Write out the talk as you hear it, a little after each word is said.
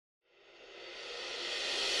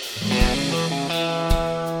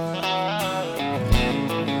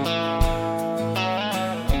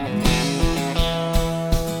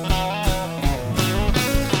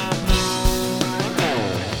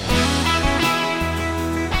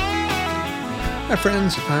Hi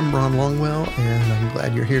friends, I'm Ron Longwell, and I'm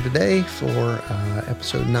glad you're here today for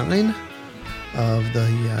episode 9 of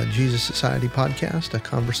the Jesus Society podcast, a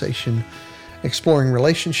conversation exploring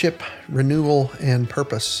relationship, renewal, and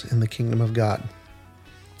purpose in the kingdom of God.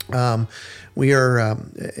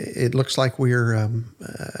 It looks like we're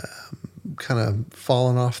kind of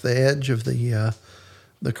falling off the edge of the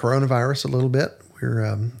coronavirus a little bit.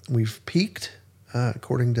 We've peaked,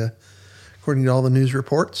 according to all the news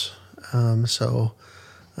reports.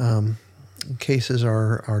 Cases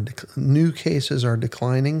new cases are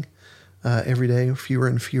declining every day, fewer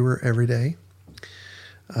and fewer every day.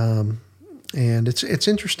 And it's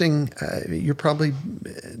interesting. You're probably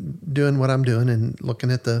doing what I'm doing and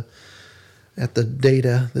looking at the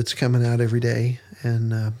data that's coming out every day.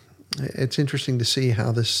 And it's interesting to see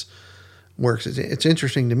how this works. It's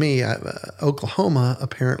interesting to me. Oklahoma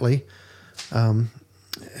apparently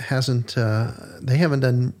they haven't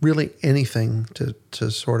done really anything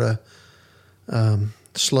to sort of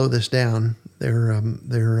slow this down. They're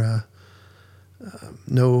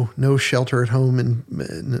no shelter at home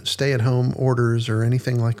and stay at home orders or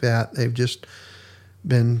anything like that. They've just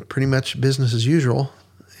been pretty much business as usual,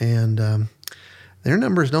 and their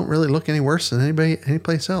numbers don't really look any worse than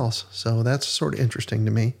anyplace else. So that's sort of interesting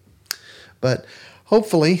to me. But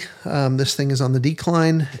hopefully this thing is on the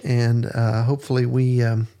decline, and hopefully we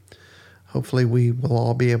will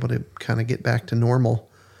all be able to kind of get back to normal,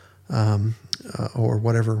 or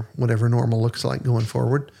whatever normal looks like going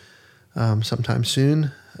forward, sometime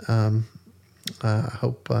soon. I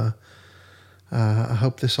hope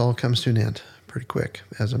this all comes to an end pretty quick,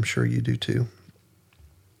 as I'm sure you do too.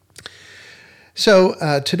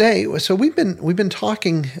 So today, we've been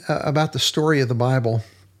talking about the story of the Bible.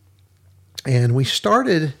 And we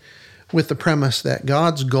started with the premise that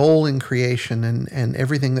God's goal in creation and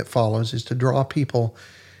everything that follows is to draw people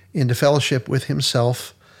into fellowship with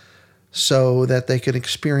Himself so that they could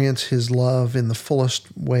experience His love in the fullest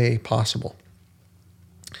way possible.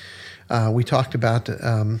 We talked about,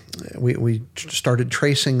 we started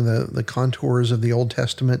tracing the contours of the Old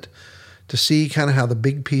Testament to see kind of how the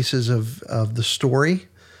big pieces of the story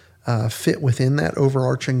fit within that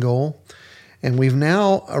overarching goal. And we've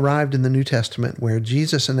now arrived in the New Testament where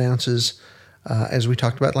Jesus announces, as we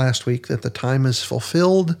talked about last week, that the time is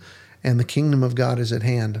fulfilled and the kingdom of God is at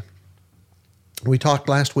hand. We talked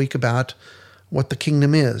last week about what the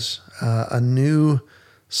kingdom is, a new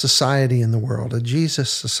society in the world, a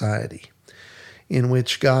Jesus society, in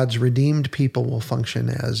which God's redeemed people will function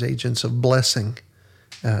as agents of blessing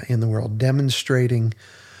in the world, demonstrating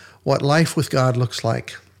what life with God looks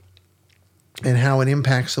like, and how it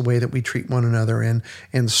impacts the way that we treat one another, and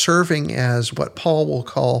serving as what Paul will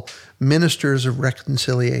call ministers of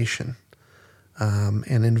reconciliation, and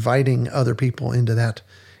inviting other people into that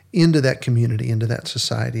community, into that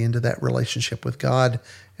society, into that relationship with God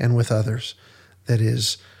and with others that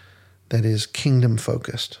is kingdom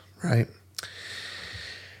focused, right?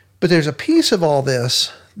 But there's a piece of all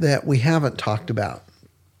this that we haven't talked about,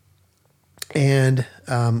 and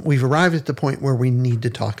we've arrived at the point where we need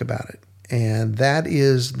to talk about it. And that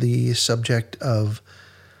is the subject of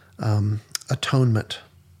atonement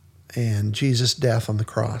and Jesus' death on the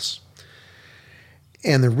cross.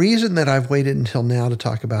 And the reason that I've waited until now to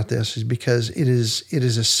talk about this is because it is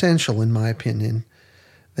essential, in my opinion,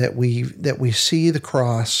 that we see the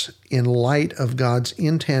cross in light of God's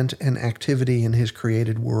intent and activity in His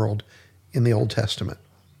created world in the Old Testament.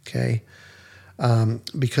 Okay,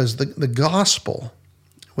 because the gospel.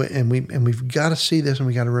 And we've got to see this, and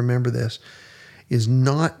we got to remember this, is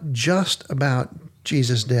not just about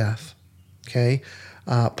Jesus' death. Okay,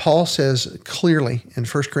 Paul says clearly in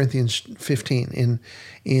 1 Corinthians 15,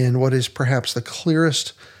 in what is perhaps the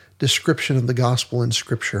clearest description of the gospel in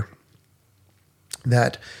Scripture,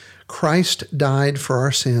 that Christ died for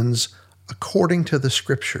our sins according to the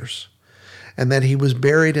Scriptures, and that He was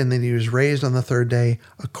buried and that He was raised on the third day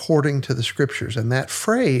according to the Scriptures. And that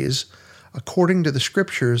phrase, according to the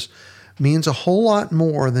Scriptures, means a whole lot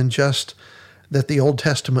more than just that the Old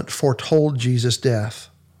Testament foretold Jesus' death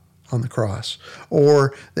on the cross,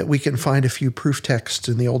 or that we can find a few proof texts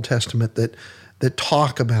in the Old Testament that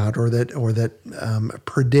talk about or that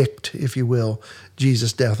predict, if you will,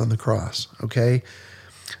 Jesus' death on the cross. Okay,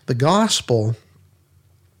 the gospel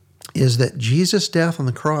is that Jesus' death on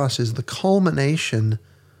the cross is the culmination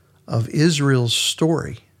of Israel's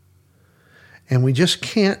story. And we just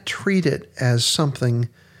can't treat it as something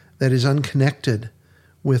that is unconnected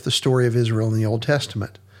with the story of Israel in the Old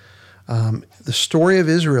Testament. The story of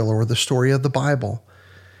Israel, or the story of the Bible,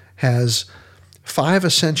 has 5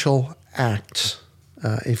 essential acts,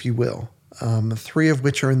 if you will, 3 of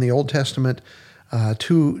which are in the Old Testament,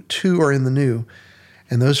 Two are in the new.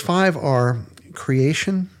 And those 5 are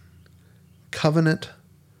creation, covenant,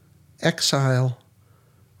 exile,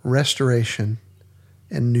 restoration,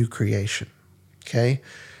 and new creation. Okay?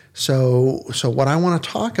 So what I want to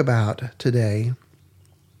talk about today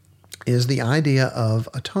is the idea of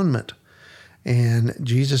atonement and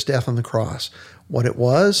Jesus' death on the cross. What it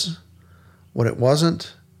was, what it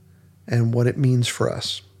wasn't, and what it means for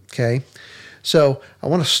us. Okay? So I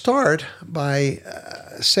want to start by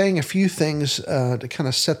saying a few things to kind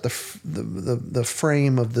of set the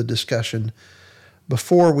frame of the discussion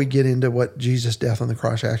before we get into what Jesus' death on the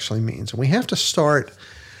cross actually means. And we have to start,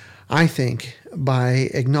 I think, by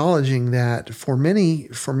acknowledging that for many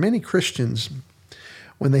Christians,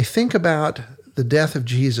 when they think about the death of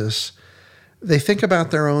Jesus, they think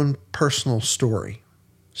about their own personal story.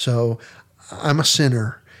 So I'm a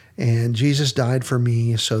sinner, and Jesus died for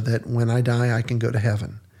me so that when I die, I can go to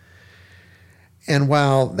heaven. And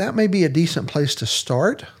while that may be a decent place to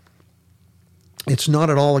start, it's not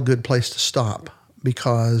at all a good place to stop,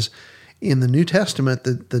 because in the New Testament,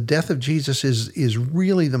 the death of Jesus is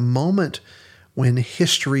really the moment when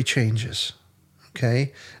history changes.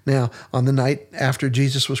 Okay? Now, on the night after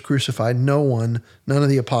Jesus was crucified, none of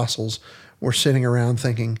the apostles were sitting around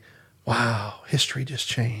thinking, wow, history just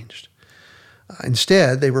changed.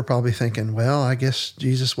 Instead, they were probably thinking, well, I guess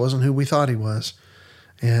Jesus wasn't who we thought he was,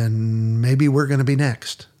 and maybe we're going to be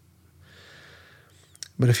next.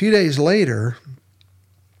 But a few days later,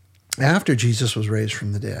 after Jesus was raised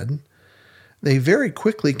from the dead, they very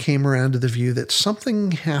quickly came around to the view that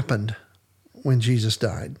something happened when Jesus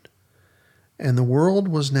died, and the world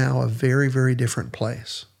was now a very, very different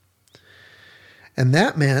place. And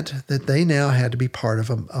that meant that they now had to be part of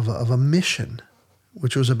a mission,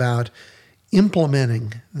 which was about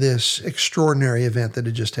implementing this extraordinary event that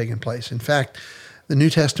had just taken place. In fact, the New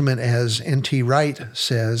Testament, as N.T. Wright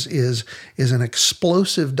says, is an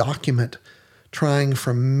explosive document trying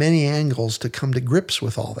from many angles to come to grips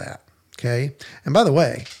with all that. Okay? And by the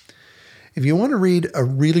way, if you want to read a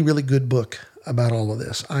really, really good book about all of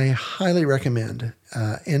this, I highly recommend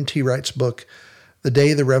N.T. Wright's book, The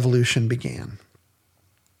Day the Revolution Began,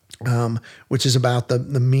 which is about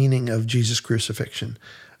the meaning of Jesus' crucifixion.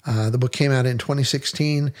 The book came out in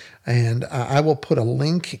 2016, and I will put a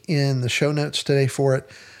link in the show notes today for it.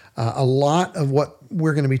 A lot of what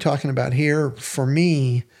we're going to be talking about here, for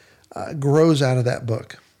me, grows out of that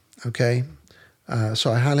book. Okay?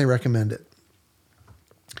 So I highly recommend it.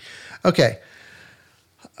 Okay.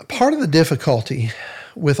 Part of the difficulty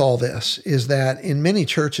with all this is that in many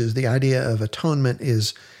churches, the idea of atonement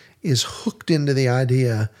is hooked into the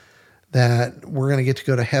idea that we're going to get to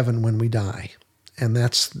go to heaven when we die. And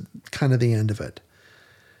that's kind of the end of it.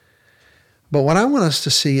 But what I want us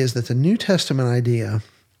to see is that the New Testament idea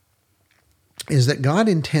is that God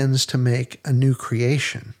intends to make a new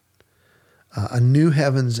creation, a new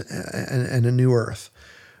heavens and a new earth,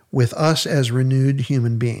 with us as renewed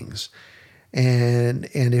human beings. And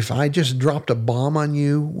if I just dropped a bomb on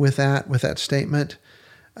you with that statement,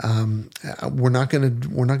 we're not going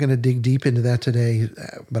to dig deep into that today,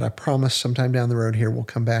 but I promise sometime down the road here we'll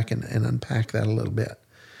come back and unpack that a little bit.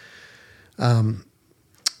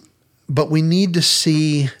 But we need to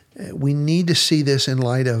see this in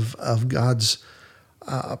light of God's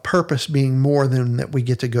purpose being more than that we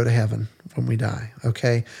get to go to heaven when we die.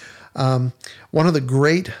 Okay. One of the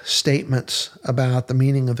great statements about the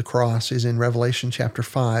meaning of the cross is in Revelation chapter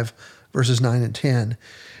 5, verses 9 and 10,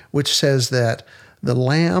 which says that the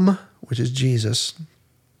Lamb, which is Jesus,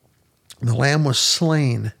 the Lamb was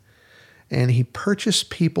slain, and he purchased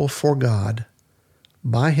people for God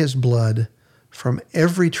by his blood from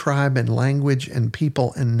every tribe and language and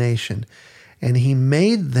people and nation, and he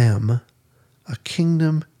made them a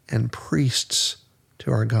kingdom and priests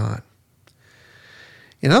to our God.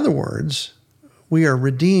 In other words, we are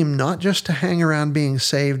redeemed not just to hang around being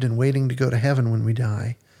saved and waiting to go to heaven when we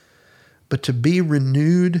die, but to be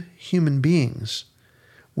renewed human beings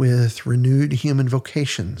with renewed human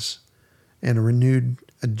vocations and a renewed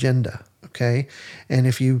agenda. Okay? And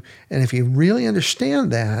if you really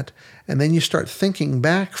understand that, and then you start thinking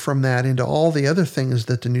back from that into all the other things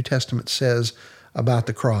that the New Testament says about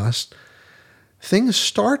the cross, things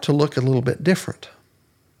start to look a little bit different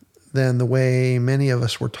than the way many of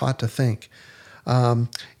us were taught to think. In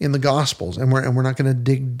the Gospels, and we're not going to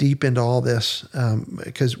dig deep into all this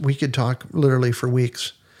because we could talk literally for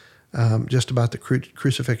weeks just about the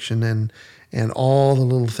crucifixion and all the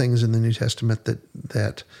little things in the New Testament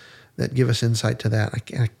that give us insight to that.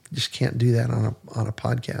 I just can't do that on a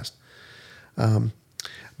podcast.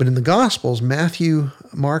 But in the Gospels, Matthew,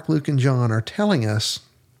 Mark, Luke, and John are telling us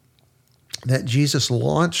that Jesus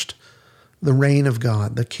launched the reign of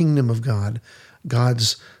God, the kingdom of God,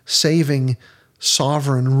 God's saving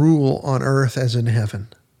sovereign rule on earth as in heaven.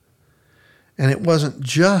 And it wasn't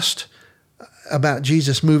just about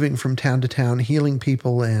Jesus moving from town to town, healing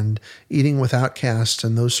people and eating with outcasts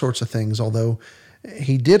and those sorts of things, although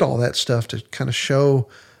he did all that stuff to kind of show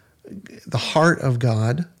the heart of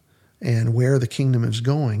God and where the kingdom is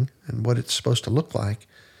going and what it's supposed to look like.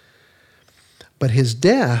 But his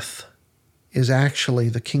death is actually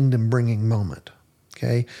the kingdom-bringing moment.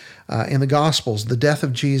 Okay, in the Gospels, the death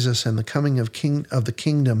of Jesus and the coming of the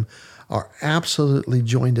kingdom are absolutely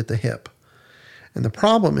joined at the hip. And the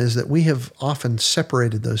problem is that we have often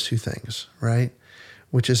separated those two things, right?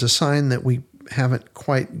 Which is a sign that we haven't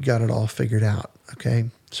quite got it all figured out. Okay,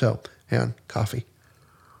 so hang on, coffee.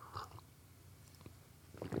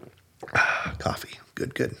 Coffee,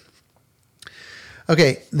 good.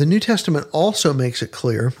 Okay, the New Testament also makes it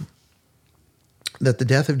clear that the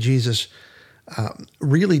death of Jesus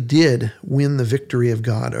really did win the victory of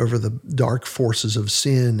God over the dark forces of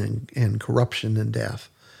sin and corruption and death.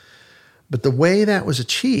 But the way that was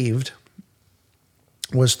achieved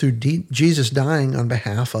was through Jesus dying on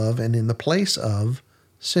behalf of and in the place of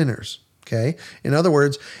sinners. Okay? In other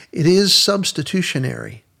words, it is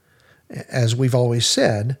substitutionary, as we've always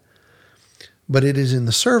said, but it is in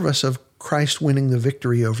the service of Christ winning the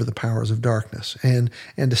victory over the powers of darkness. And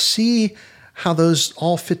to see how those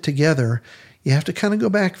all fit together, you have to kind of go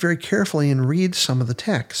back very carefully and read some of the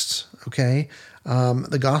texts, okay?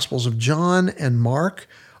 The Gospels of John and Mark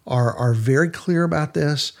are very clear about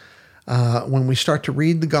this. When we start to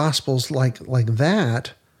read the Gospels like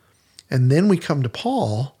that, and then we come to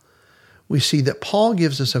Paul, we see that Paul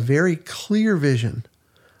gives us a very clear vision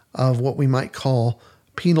of what we might call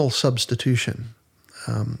penal substitution,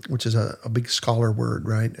 which is a big scholar word,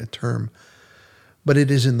 right? A term. But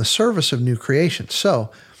it is in the service of new creation.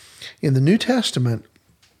 So, in the New Testament,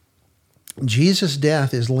 Jesus'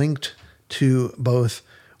 death is linked to both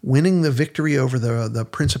winning the victory over the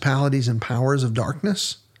principalities and powers of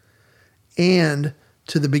darkness and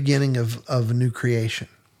to the beginning of a new creation.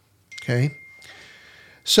 Okay?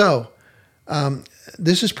 So,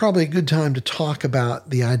 this is probably a good time to talk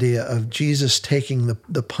about the idea of Jesus taking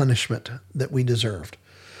the punishment that we deserved.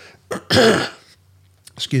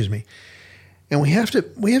 Excuse me. And we have to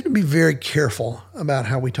be very careful about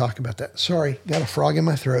how we talk about that. Sorry, got a frog in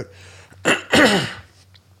my throat.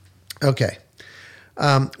 Okay.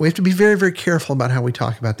 We have to be very, very careful about how we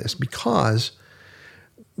talk about this, because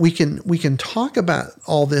we can talk about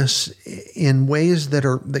all this in ways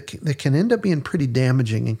that can end up being pretty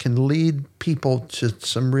damaging and can lead people to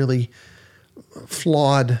some really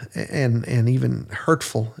flawed and even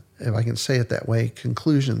hurtful, if I can say it that way,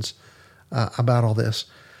 conclusions about all this.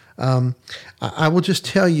 I will just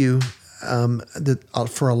tell you that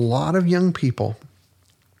for a lot of young people,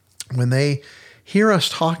 when they hear us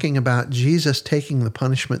talking about Jesus taking the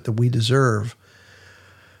punishment that we deserve,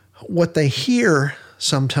 what they hear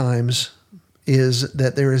sometimes is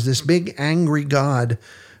that there is this big angry God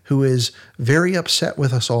who is very upset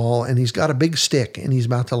with us all, and he's got a big stick and he's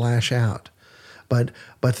about to lash out. But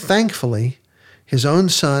thankfully, his own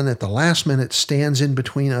son at the last minute stands in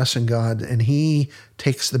between us and God, and he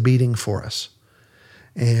takes the beating for us.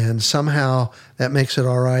 And somehow that makes it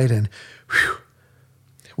all right, and whew,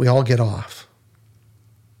 we all get off.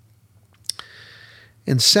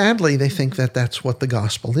 And sadly, they think that that's what the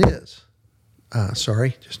gospel is.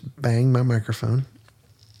 Sorry, just banged my microphone.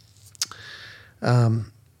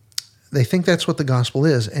 They think that's what the gospel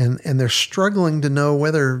is, and they're struggling to know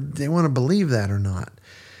whether they want to believe that or not.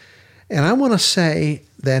 And I want to say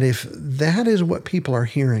that if that is what people are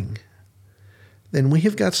hearing, then we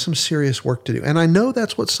have got some serious work to do. And I know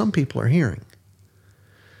that's what some people are hearing.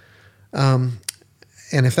 And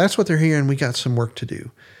if that's what they're hearing, we got some work to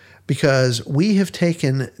do. Because we have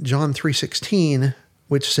taken John 3:16,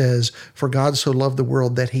 which says, "For God so loved the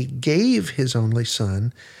world that he gave his only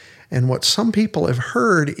son." And what some people have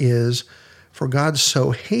heard is, "For God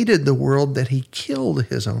so hated the world that he killed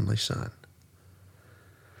his only son."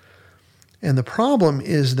 And the problem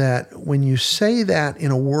is that when you say that in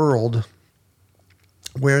a world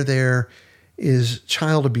where there is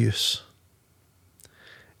child abuse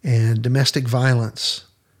and domestic violence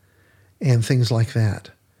and things like that,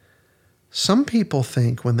 some people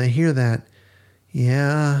think when they hear that,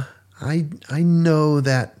 yeah, I know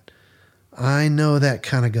that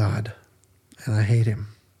kind of God, and I hate him.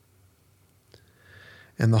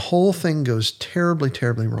 And the whole thing goes terribly,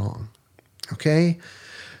 terribly wrong. Okay?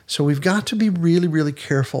 So we've got to be really, really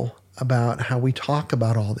careful about how we talk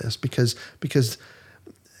about all this, because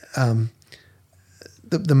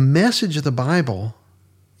the message of the Bible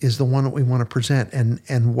is the one that we want to present.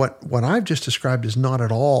 And what I've just described is not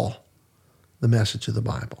at all the message of the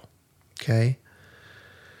Bible, okay?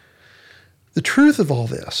 The truth of all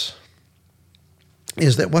this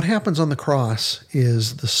is that what happens on the cross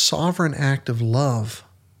is the sovereign act of love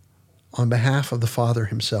on behalf of the Father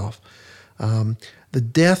himself. The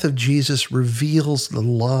death of Jesus reveals the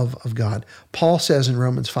love of God. Paul says in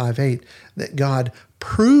Romans 5:8 that God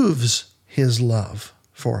proves his love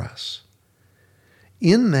for us,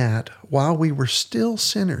 in that while we were still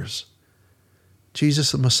sinners,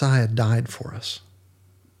 Jesus the Messiah died for us.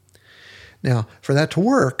 Now, for that to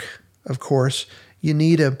work, of course, you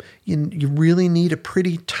really need a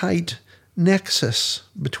pretty tight nexus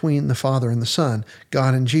between the Father and the Son,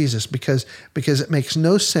 God and Jesus, because it makes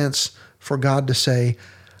no sense for God to say,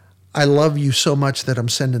 I love you so much that I'm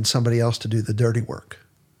sending somebody else to do the dirty work,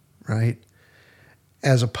 right?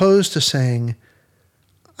 As opposed to saying,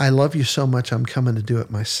 I love you so much I'm coming to do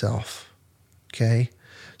it myself, okay?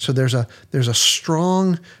 So there's a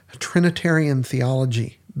strong Trinitarian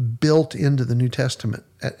theology built into the New Testament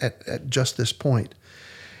at just this point.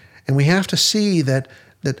 And we have to see that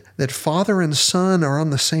Father and Son are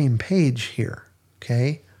on the same page here,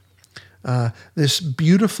 okay? This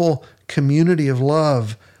beautiful community of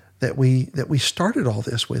love that we started all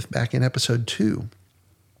this with back in episode 2.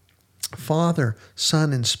 Father,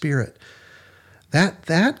 Son, and Spirit.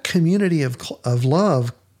 That community of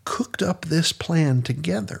love cooked up this plan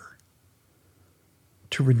together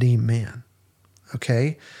to redeem man.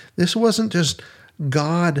 Okay? This wasn't just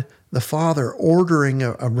God the Father ordering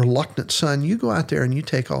a reluctant son, you go out there and you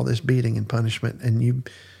take all this beating and punishment and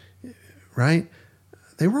right?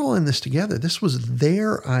 They were all in this together. This was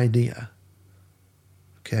their idea.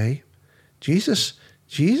 Okay? Jesus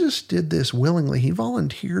did this willingly. He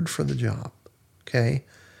volunteered for the job. Okay?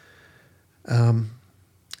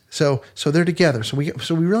 So they're together. So we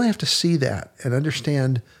really have to see that and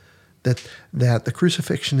understand that the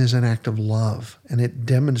crucifixion is an act of love and it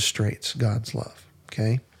demonstrates God's love.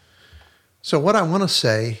 Okay? So what I want to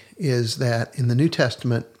say is that in the New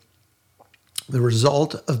Testament, the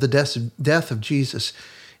result of the death of Jesus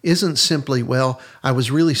isn't simply, well, I was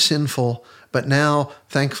really sinful, but now,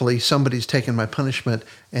 thankfully, somebody's taken my punishment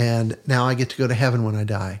and now I get to go to heaven when I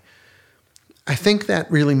die. I think that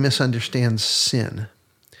really misunderstands sin.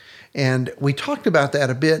 And we talked about that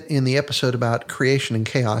a bit in the episode about creation and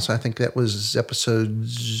chaos. I think that was episode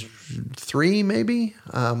 3, maybe.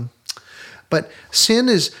 But sin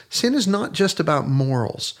is not just about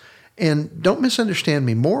morals. And don't misunderstand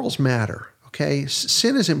me. Morals matter, okay?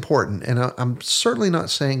 Sin is important, and I'm certainly not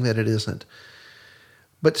saying that it isn't.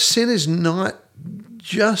 But sin is not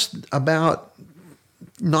just about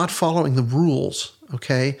not following the rules,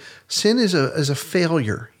 okay? Sin is a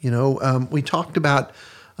failure. We talked about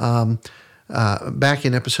back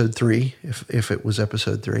in episode 3, if it was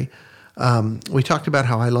episode 3, we talked about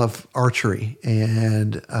how I love archery,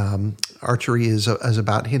 and archery is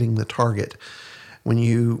about hitting the target. When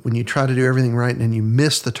you try to do everything right and then you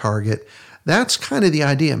miss the target, that's kind of the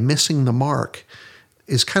idea. Missing the mark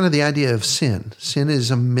is kind of the idea of sin. Sin is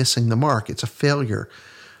a missing the mark. It's a failure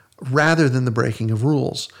rather than the breaking of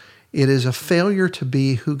rules. It is a failure to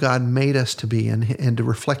be who God made us to be and to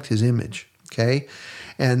reflect his image, okay?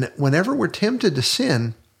 And whenever we're tempted to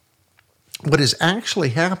sin, what is actually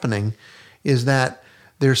happening is that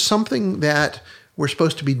there's something that we're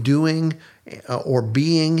supposed to be doing or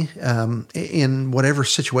being in whatever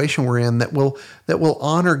situation we're in that will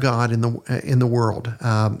honor God in the world,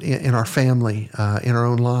 in our family, in our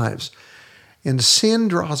own lives. And sin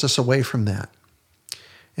draws us away from that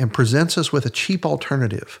and presents us with a cheap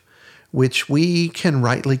alternative, which we can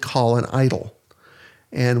rightly call an idol.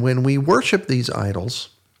 And when we worship these idols,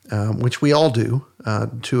 which we all do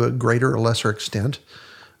to a greater or lesser extent,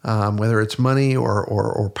 whether it's money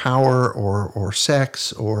or power or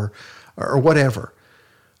sex or whatever,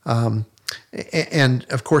 and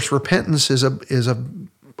of course repentance is a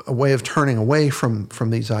way of turning away from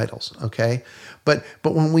these idols. Okay, but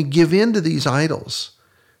when we give in to these idols,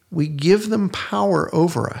 we give them power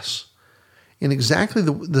over us in exactly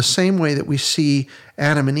the same way that we see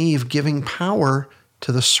Adam and Eve giving power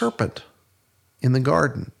to the serpent in the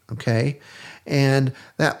garden, okay? And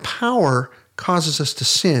that power causes us to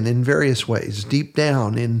sin in various ways, deep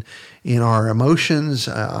down in our emotions,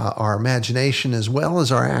 our imagination, as well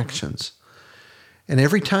as our actions. And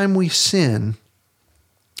every time we sin,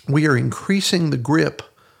 we are increasing the grip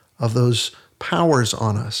of those powers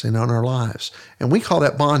on us and on our lives. And we call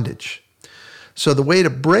that bondage. So the way to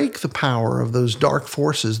break the power of those dark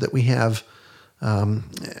forces that we have,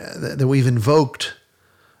 that we've invoked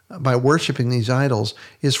by worshiping these idols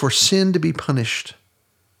is for sin to be punished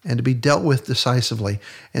and to be dealt with decisively.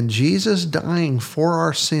 And Jesus dying for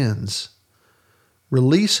our sins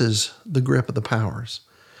releases the grip of the powers.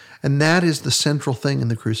 And that is the central thing in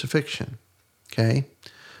the crucifixion. Okay?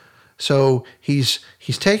 So he's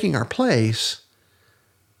taking our place,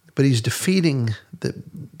 but he's defeating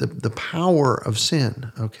the power of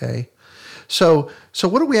sin. Okay? So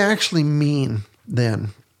what do we actually mean then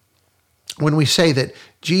when we say that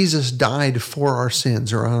Jesus died for our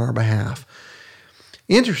sins or on our behalf?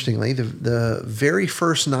 Interestingly, the very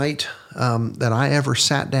first night that I ever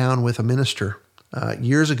sat down with a minister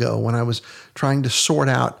years ago when I was trying to sort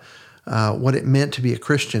out what it meant to be a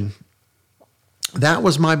Christian, that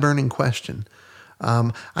was my burning question.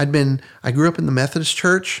 I grew up in the Methodist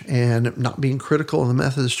Church, and not being critical of the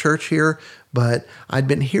Methodist Church here, but I'd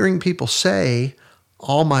been hearing people say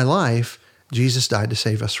all my life, Jesus died to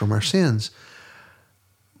save us from our sins.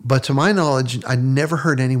 But to my knowledge, I'd never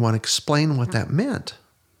heard anyone explain what that meant.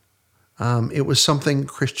 It was something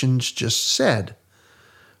Christians just said,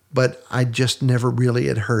 but I just never really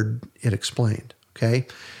had heard it explained, okay?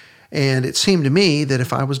 And it seemed to me that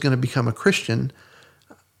if I was going to become a Christian,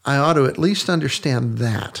 I ought to at least understand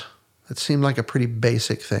that. That seemed like a pretty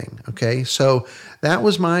basic thing, okay? So that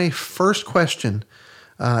was my first question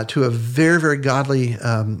to a very, very godly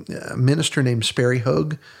minister named Sperry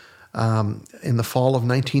Hogue in the fall of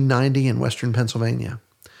 1990 in Western Pennsylvania.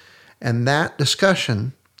 And that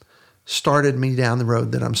discussion started me down the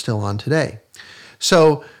road that I'm still on today.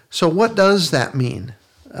 So what does that mean,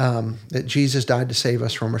 that Jesus died to save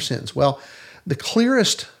us from our sins? Well, the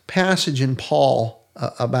clearest passage in Paul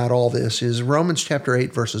about all this is Romans chapter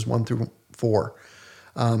 8, verses 1 through 4.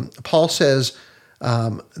 Paul says,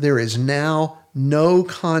 there is now no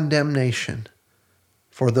condemnation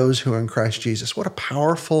for those who are in Christ Jesus. What a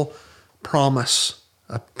powerful promise,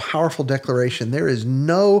 a powerful declaration. There is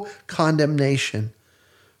no condemnation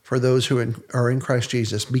for those who are in Christ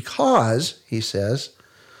Jesus, because, he says,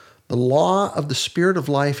 the law of the Spirit of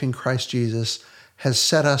life in Christ Jesus has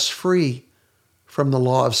set us free from the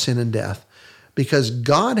law of sin and death, because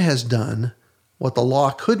God has done what the law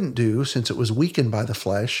couldn't do, since it was weakened by the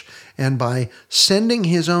flesh, and by sending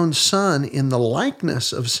his own Son in the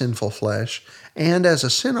likeness of sinful flesh and as a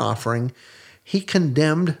sin offering, he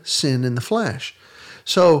condemned sin in the flesh.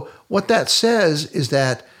 So what that says is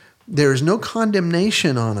that there is no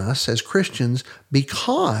condemnation on us as Christians,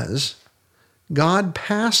 because God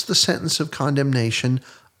passed the sentence of condemnation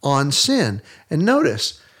on sin. And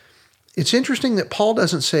notice, it's interesting that Paul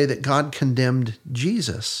doesn't say that God condemned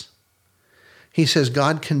Jesus. He says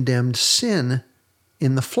God condemned sin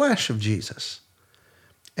in the flesh of Jesus.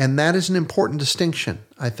 And that is an important distinction,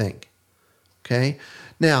 I think. Okay?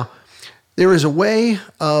 Now, there is a way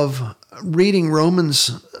of reading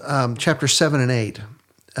Romans chapter 7 and 8.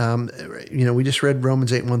 We just read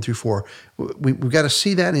Romans 8, 1 through 4. We've got to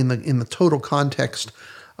see that in the total context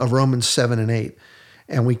of Romans 7 and 8.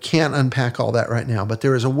 And we can't unpack all that right now. But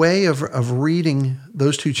there is a way of reading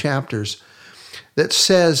those two chapters that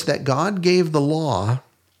says that God gave the law,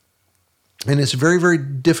 and it's a very, very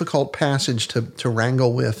difficult passage to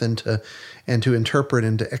wrangle with and to interpret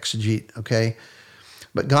and to exegete, okay?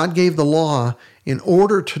 But God gave the law in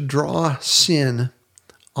order to draw sin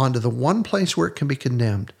onto the one place where it can be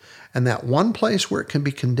condemned. And that one place where it can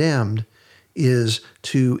be condemned is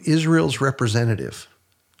to Israel's representative,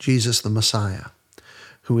 Jesus the Messiah,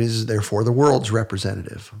 who is therefore the world's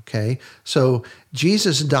representative, okay? So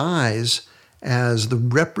Jesus dies as the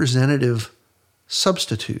representative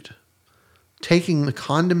substitute, taking the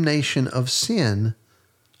condemnation of sin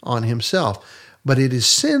on himself. But it is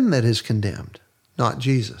sin that is condemned, not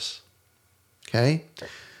Jesus, okay?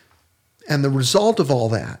 And the result of all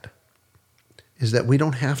that is that we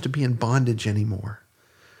don't have to be in bondage anymore,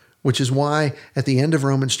 which is why at the end of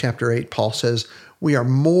Romans chapter 8, Paul says, we are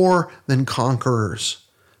more than conquerors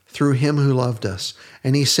through him who loved us.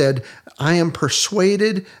 And he said, I am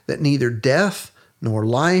persuaded that neither death, nor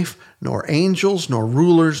life, nor angels, nor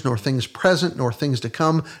rulers, nor things present, nor things to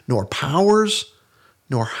come, nor powers,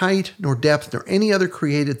 nor height, nor depth, nor any other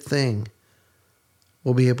created thing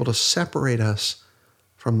will be able to separate us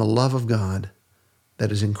from the love of God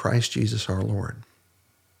that is in Christ Jesus our Lord.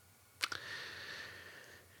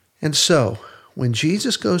 And so, when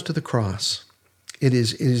Jesus goes to the cross, it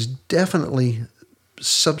is definitely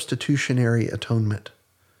substitutionary atonement.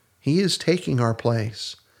 He is taking our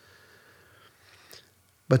place.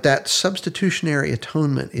 But that substitutionary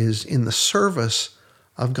atonement is in the service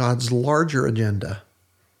of God's larger agenda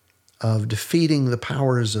of defeating the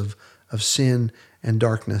powers of sin and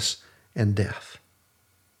darkness and death.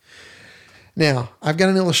 Now, I've got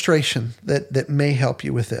an illustration that may help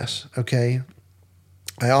you with this, okay?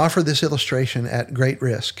 I offer this illustration at great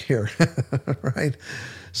risk here, right?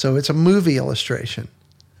 So it's a movie illustration.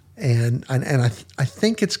 And I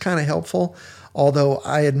think it's kind of helpful, although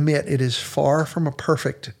I admit it is far from a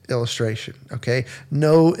perfect illustration, okay?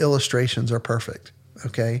 No illustrations are perfect,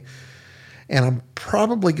 okay? And I'm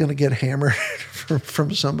probably going to get hammered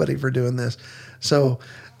from somebody for doing this. So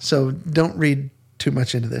don't read too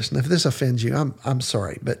much into this. And if this offends you, I'm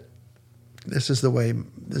sorry, but this is the way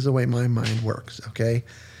my mind works, okay?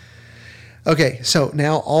 Okay, so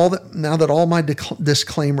now that all my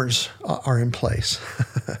disclaimers are in place,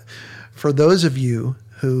 for those of you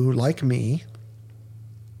who, like me,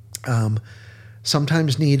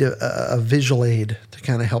 sometimes need a visual aid to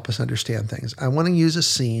kind of help us understand things, I want to use a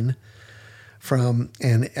scene from,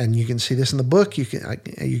 and you can see this in the book, you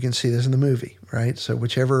can see this in the movie, right? So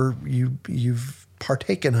whichever you've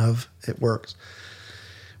partaken of, it works.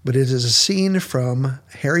 But it is a scene from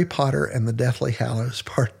Harry Potter and the Deathly Hallows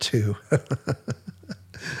Part 2.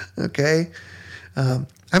 Okay?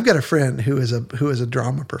 I've got a friend who is a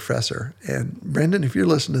drama professor. And Brendan, if you're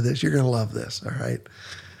listening to this, you're going to love this, all right?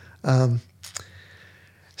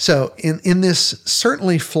 So in this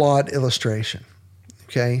certainly flawed illustration,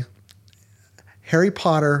 okay, Harry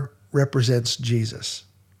Potter represents Jesus,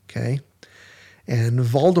 okay? And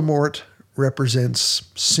Voldemort represents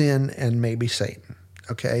sin and maybe Satan.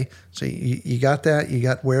 Okay, so you got that? You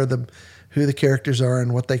got who the characters are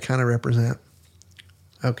and what they kind of represent?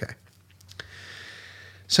 Okay.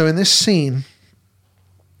 So in this scene,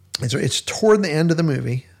 it's toward the end of the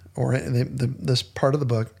movie, or this part of the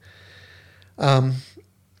book.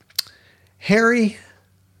 Harry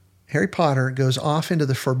Potter goes off into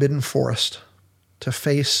the Forbidden Forest to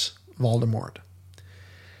face Voldemort.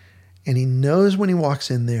 And he knows when he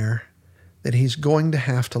walks in there that he's going to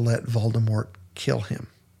have to let Voldemort kill him.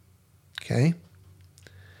 Okay?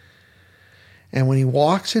 And when he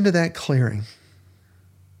walks into that clearing,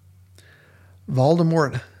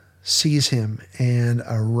 Voldemort sees him and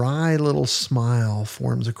a wry little smile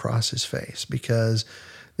forms across his face, because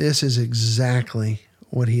this is exactly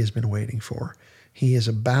what he has been waiting for. He is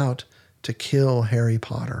about to kill Harry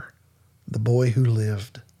Potter, the boy who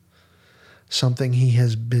lived, something he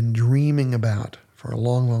has been dreaming about for a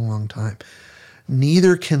long, long, long time.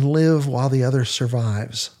 Neither can live while the other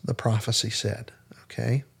survives, the prophecy said,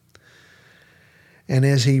 okay? And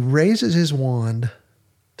as he raises his wand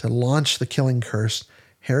to launch the killing curse,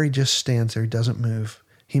 Harry just stands there, he doesn't move.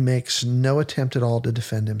 He makes no attempt at all to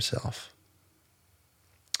defend himself.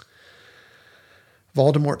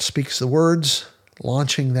 Voldemort speaks the words,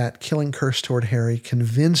 launching that killing curse toward Harry,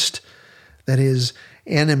 convinced that his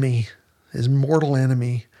enemy, his mortal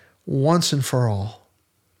enemy, once and for all,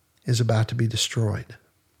 is about to be destroyed.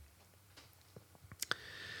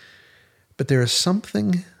 But there is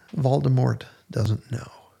something Voldemort doesn't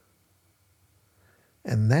know.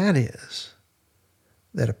 And that is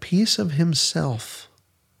that a piece of himself,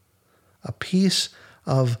 a piece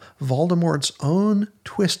of Voldemort's own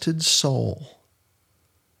twisted soul,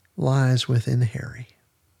 lies within Harry.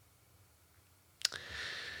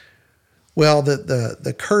 Well,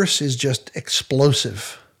 the curse is just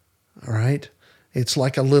explosive, all right? It's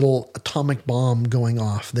like a little atomic bomb going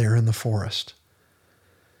off there in the forest.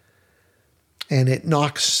 And it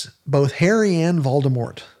knocks both Harry and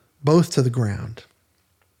Voldemort both to the ground.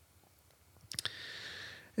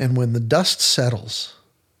 And when the dust settles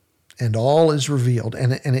and all is revealed,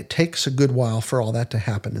 and it takes a good while for all that to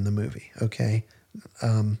happen in the movie, okay?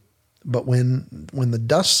 But when the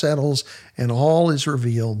dust settles and all is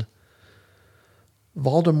revealed,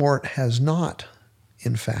 Voldemort has not,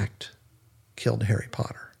 in fact, killed Harry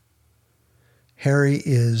Potter. Harry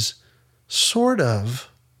is sort of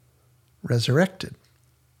resurrected.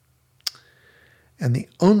 And the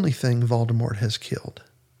only thing Voldemort has killed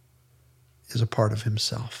is a part of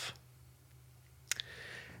himself.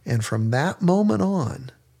 And from that moment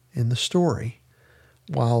on in the story,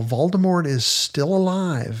 while Voldemort is still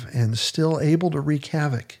alive and still able to wreak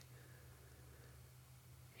havoc,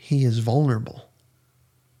 he is vulnerable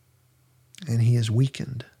and he is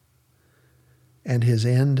weakened. And his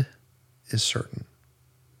end is certain.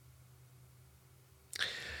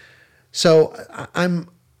 So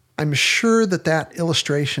I'm sure that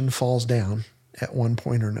illustration falls down at one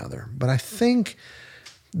point or another, but I think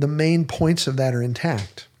the main points of that are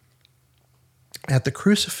intact. At the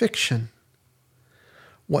crucifixion,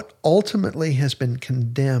 what ultimately has been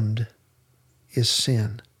condemned is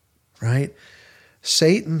sin, right?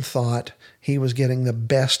 Satan thought he was getting the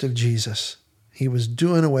best of Jesus. He was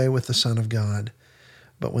doing away with the Son of God.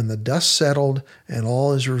 But when the dust settled and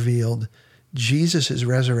all is revealed, Jesus is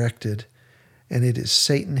resurrected, and it is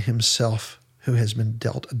Satan himself who has been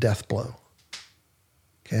dealt a death blow.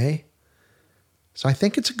 Okay? So I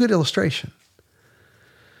think it's a good illustration.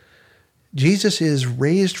 Jesus is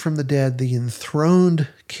raised from the dead, the enthroned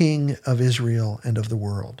King of Israel and of the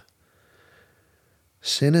world.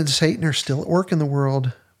 Sin and Satan are still at work in the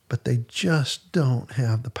world, but they just don't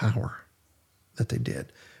have the power that they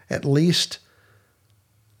did. At least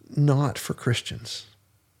not for Christians.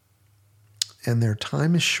 And their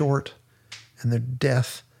time is short, and their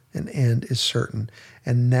death and end is certain.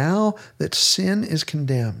 And now that sin is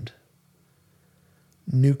condemned,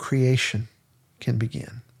 new creation can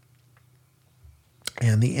begin.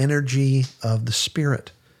 And the energy of the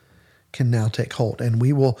Spirit can now take hold. And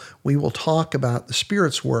we will talk about the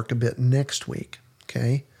Spirit's work a bit next week,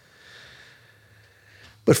 okay?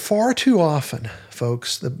 But far too often,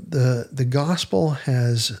 folks, the gospel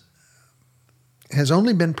has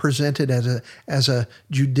only been presented as a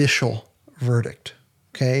judicial verdict,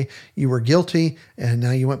 okay? You were guilty, and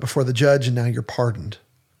now you went before the judge, and now you're pardoned.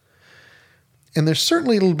 And there's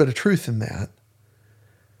certainly a little bit of truth in that.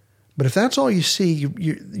 But if that's all you see,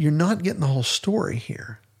 you're not getting the whole story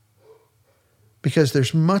here, because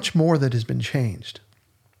there's much more that has been changed.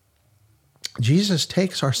 Jesus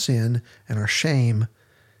takes our sin and our shame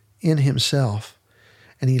in himself,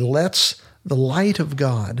 and he lets the light of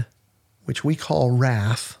God, which we call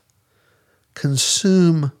wrath,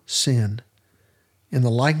 consume sin in the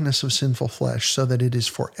likeness of sinful flesh so that it is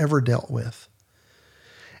forever dealt with.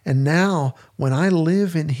 And now, when I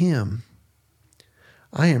live in him,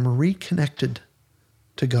 I am reconnected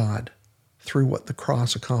to God through what the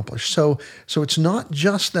cross accomplished. So it's not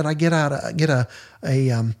just that I get a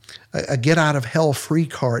get out of hell free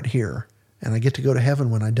card here, and I get to go to heaven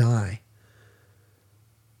when I die.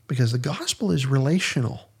 Because the gospel is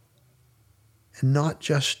relational and not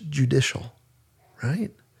just judicial,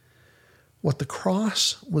 right? What the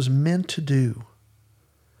cross was meant to do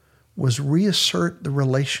was reassert the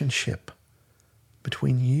relationship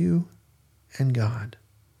between you and God.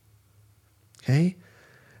 Okay?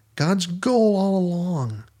 God's goal all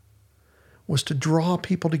along was to draw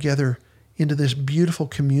people together into this beautiful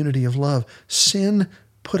community of love. Sin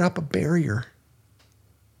put up a barrier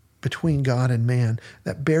between God and man.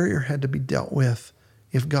 That barrier had to be dealt with.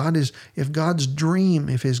 If God's dream,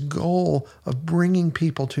 if his goal of bringing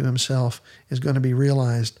people to himself is going to be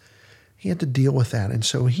realized, he had to deal with that. And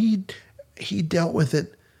so he dealt with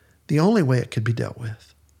it the only way it could be dealt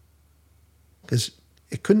with. Because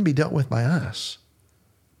it couldn't be dealt with by us.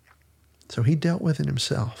 So he dealt with it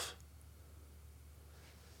himself.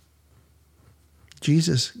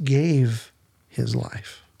 Jesus gave his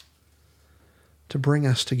life to bring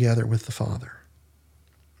us together with the Father,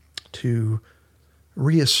 to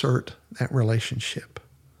reassert that relationship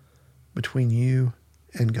between you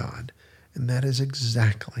and God. And that is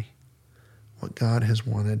exactly what God has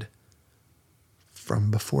wanted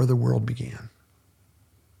from before the world began.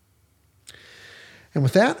 And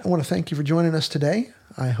with that, I want to thank you for joining us today.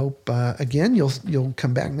 I hope, again, you'll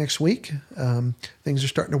come back next week. Things are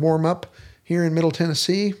starting to warm up here in Middle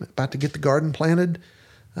Tennessee, about to get the garden planted.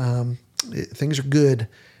 Things are good,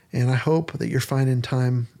 and I hope that you're finding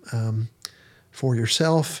time for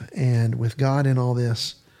yourself and with God in all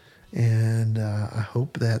this. And I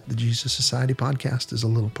hope that the Jesus Society podcast is a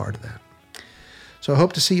little part of that. So I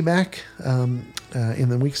hope to see you back in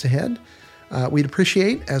the weeks ahead. We'd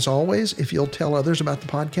appreciate, as always, if you'll tell others about the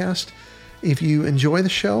podcast. If you enjoy the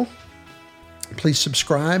show, please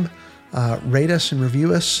subscribe, rate us and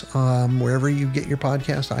review us wherever you get your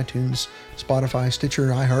podcast, iTunes, Spotify, Stitcher,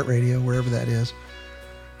 iHeartRadio, wherever that is.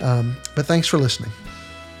 But thanks for listening.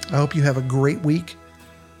 I hope you have a great week,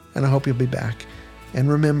 and I hope you'll be back. And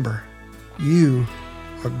remember, you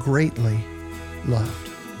are greatly loved.